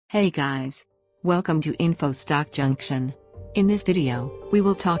Hey guys! Welcome to Info Stock Junction. In this video, we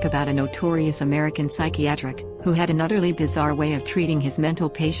will talk about a notorious American psychiatric who had an utterly bizarre way of treating his mental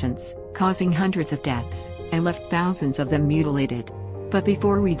patients, causing hundreds of deaths, and left thousands of them mutilated. But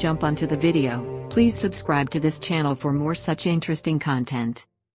before we jump onto the video, please subscribe to this channel for more such interesting content.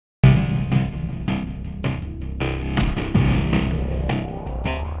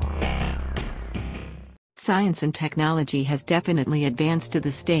 Science and technology has definitely advanced to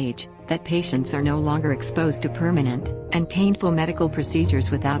the stage that patients are no longer exposed to permanent and painful medical procedures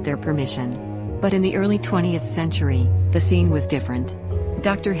without their permission. But in the early 20th century, the scene was different.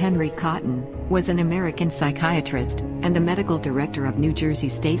 Dr. Henry Cotton was an American psychiatrist and the medical director of New Jersey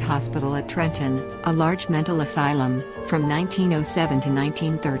State Hospital at Trenton, a large mental asylum, from 1907 to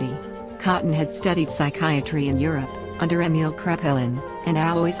 1930. Cotton had studied psychiatry in Europe under Emil Kraepelin and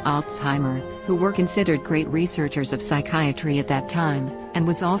Alois Alzheimer, who were considered great researchers of psychiatry at that time, and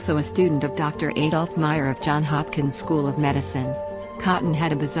was also a student of Dr. Adolf Meyer of Johns Hopkins School of Medicine. Cotton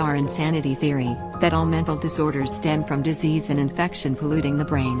had a bizarre insanity theory that all mental disorders stem from disease and infection polluting the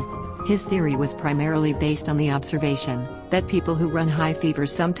brain. His theory was primarily based on the observation that people who run high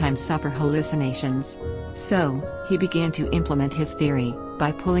fevers sometimes suffer hallucinations. So, he began to implement his theory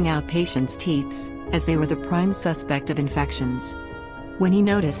by pulling out patients' teeth, as they were the prime suspect of infections. When he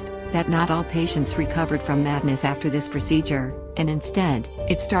noticed that not all patients recovered from madness after this procedure, and instead,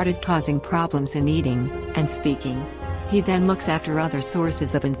 it started causing problems in eating and speaking, he then looks after other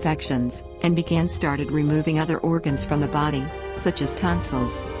sources of infections, and started removing other organs from the body, such as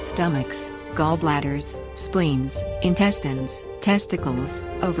tonsils, stomachs, gallbladders, spleens, intestines, testicles,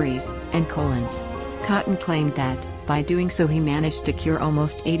 ovaries, and colons. Cotton claimed that, by doing so he managed to cure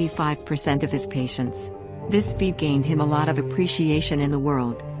almost 85% of his patients. This feat gained him a lot of appreciation in the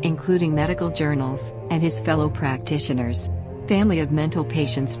world, including medical journals and his fellow practitioners. Family of mental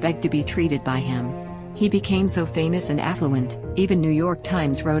patients begged to be treated by him. He became so famous and affluent, even New York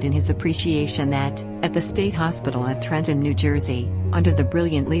Times wrote in his appreciation that, at the State Hospital at Trenton, New Jersey, under the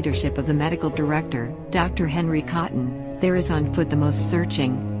brilliant leadership of the medical director, Dr. Henry Cotton, there is on foot the most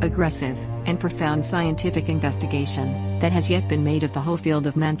searching, aggressive, and profound scientific investigation that has yet been made of the whole field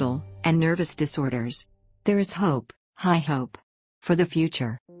of mental and nervous disorders. There is hope, high hope, for the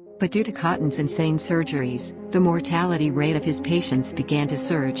future. But due to Cotton's insane surgeries, the mortality rate of his patients began to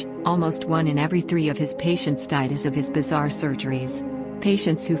surge. Almost 1 in every 3 of his patients died as of his bizarre surgeries.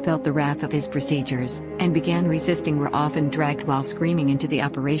 Patients who felt the wrath of his procedures and began resisting were often dragged while screaming into the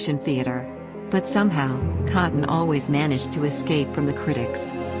operation theater. But somehow, Cotton always managed to escape from the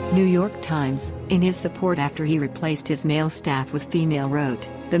critics. New York Times, in his support after he replaced his male staff with female, wrote,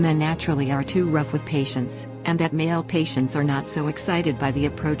 "The men naturally are too rough with patients, and that male patients are not so excited by the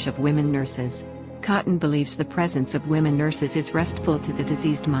approach of women nurses." Cotton believes the presence of women nurses is restful to the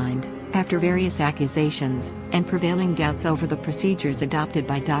diseased mind. After various accusations and prevailing doubts over the procedures adopted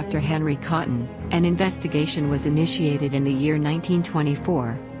by Dr. Henry Cotton, an investigation was initiated in the year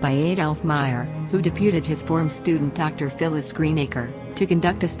 1924 by Adolf Meyer, who deputed his former student Dr. Phyllis Greenacre to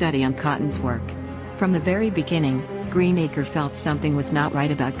conduct a study on Cotton's work. From the very beginning, Greenacre felt something was not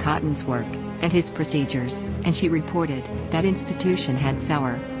right about Cotton's work and his procedures, and she reported that institution had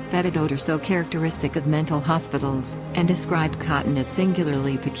sour, fetid odor so characteristic of mental hospitals, and described Cotton as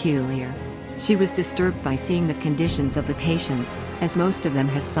singularly peculiar. She was disturbed by seeing the conditions of the patients, as most of them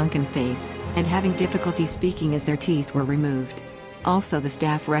had sunken face, and having difficulty speaking as their teeth were removed. Also, the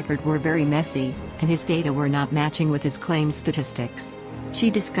staff record were very messy, and his data were not matching with his claimed statistics. She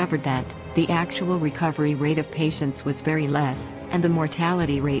discovered that the actual recovery rate of patients was very less, and the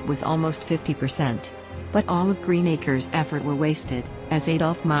mortality rate was almost 50%. But all of Greenacre's effort were wasted, as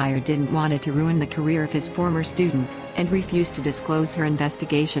Adolf Meyer didn't want to ruin the career of his former student, and refused to disclose her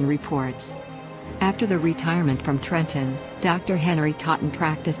investigation reports. After the retirement from Trenton, Dr. Henry Cotton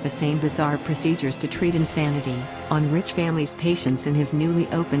practiced the same bizarre procedures to treat insanity on rich families' patients in his newly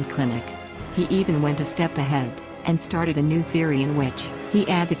opened clinic. He even went a step ahead and started a new theory in which he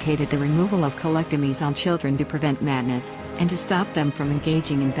advocated the removal of colectomies on children to prevent madness, and to stop them from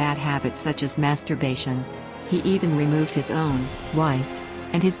engaging in bad habits such as masturbation. He even removed his own, wife's,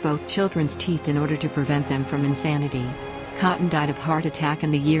 and his both children's teeth in order to prevent them from insanity. Cotton died of heart attack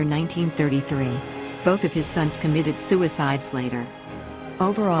in the year 1933. Both of his sons committed suicides later.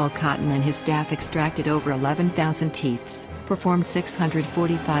 Overall, Cotton and his staff extracted over 11,000 teeth, performed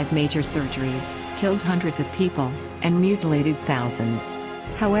 645 major surgeries, killed hundreds of people, and mutilated thousands.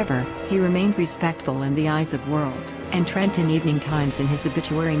 However, he remained respectful in the eyes of world and Trenton Evening Times in his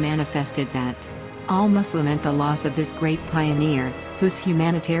obituary manifested that, "All must lament the loss of this great pioneer, whose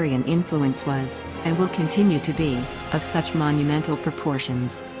humanitarian influence was, and will continue to be, of such monumental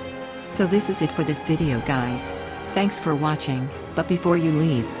proportions." So this is it for this video, guys. Thanks for watching, but before you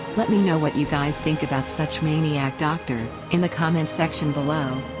leave, let me know what you guys think about such maniac doctor in the comments section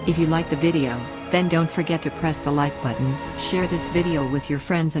below. If you like the video, then don't forget to press the like button, share this video with your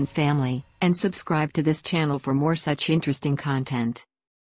friends and family, and subscribe to this channel for more such interesting content.